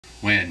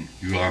when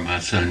you are my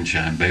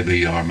sunshine, baby,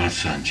 you are my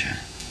sunshine.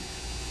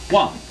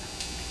 1,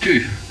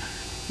 2,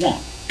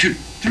 1, 2,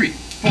 3,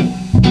 4.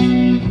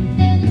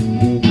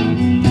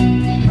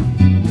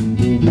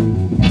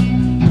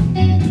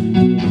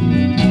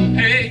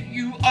 Hey,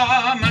 you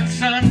are my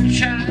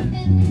sunshine.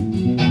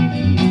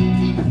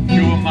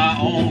 You're my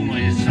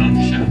only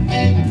sunshine.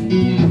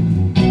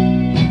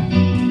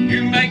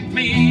 You make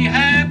me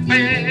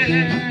happy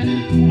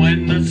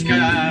when the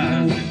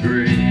skies are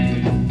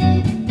gray.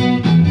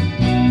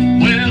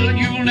 Well,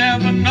 you'll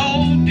never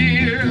know,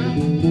 dear,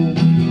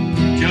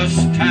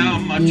 just how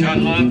much I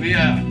love you.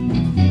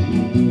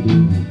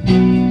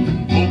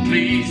 Oh,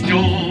 please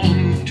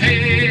don't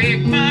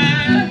take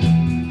my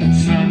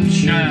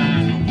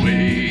sunshine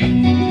away.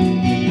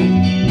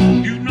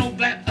 You know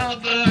that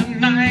other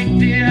night,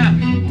 dear,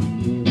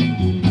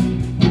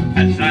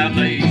 as I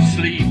lay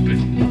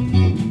sleeping,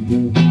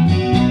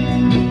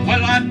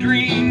 well, I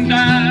dreamed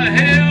I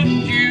held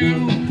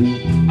you.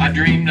 I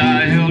dreamed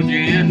I held you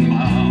in my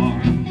arms.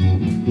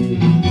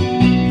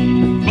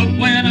 But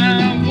when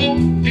I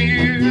woke,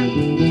 dear,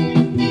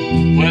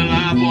 well,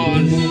 I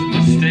was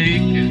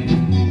mistaken.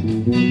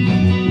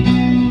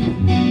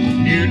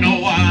 You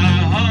know, I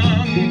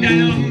hung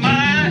down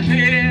my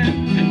head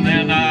and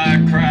then I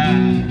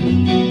cried.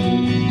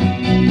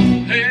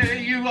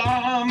 Hey, you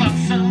are my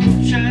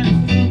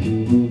sunshine,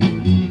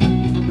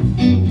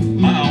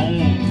 my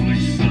only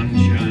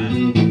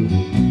sunshine.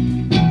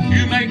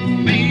 You make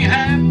me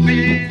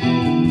happy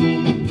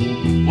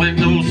when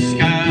those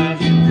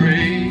skies are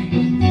gray.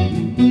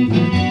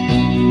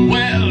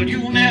 Well,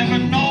 you never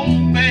know,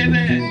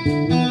 baby,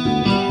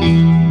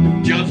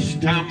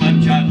 just how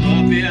much I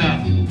love you.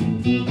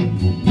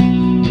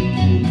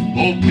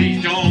 Oh,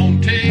 please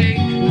don't take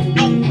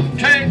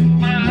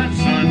my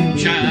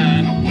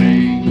sunshine away.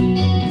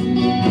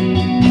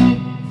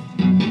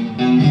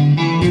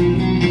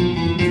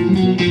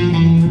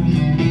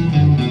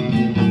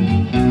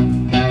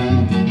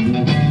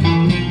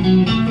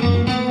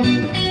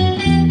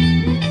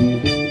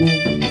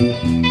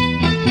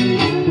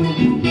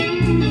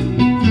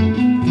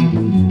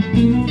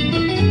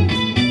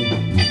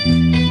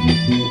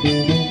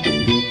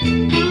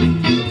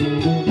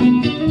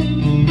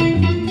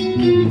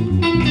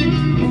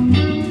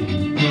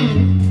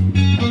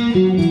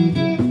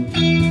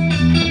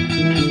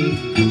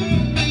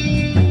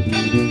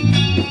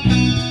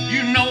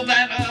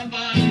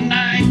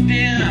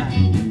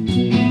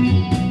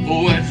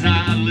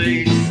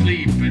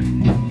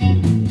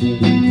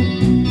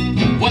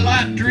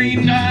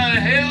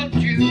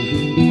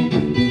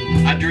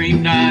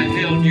 I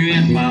held you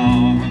in my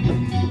arms.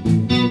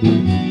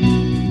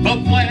 But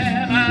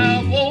when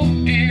I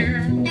woke,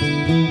 dear,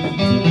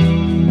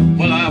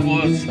 well, I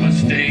was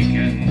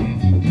mistaken.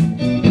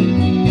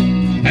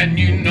 And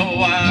you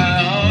know,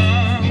 I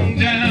hung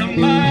down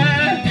my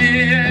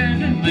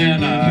head and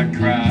then I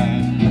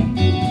cried.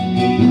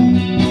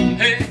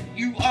 Hey,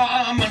 you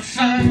are my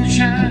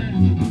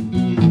sunshine.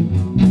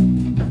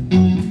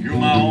 You're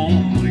my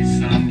only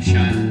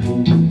sunshine.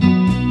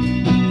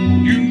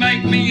 You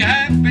make me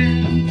happy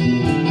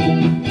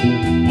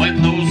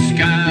when those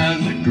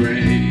skies are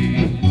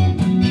gray.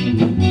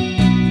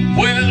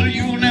 Well,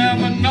 you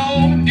never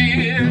know,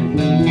 dear,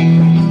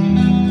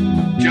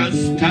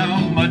 just how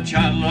much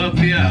I love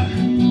you.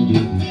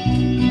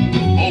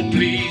 Oh,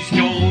 please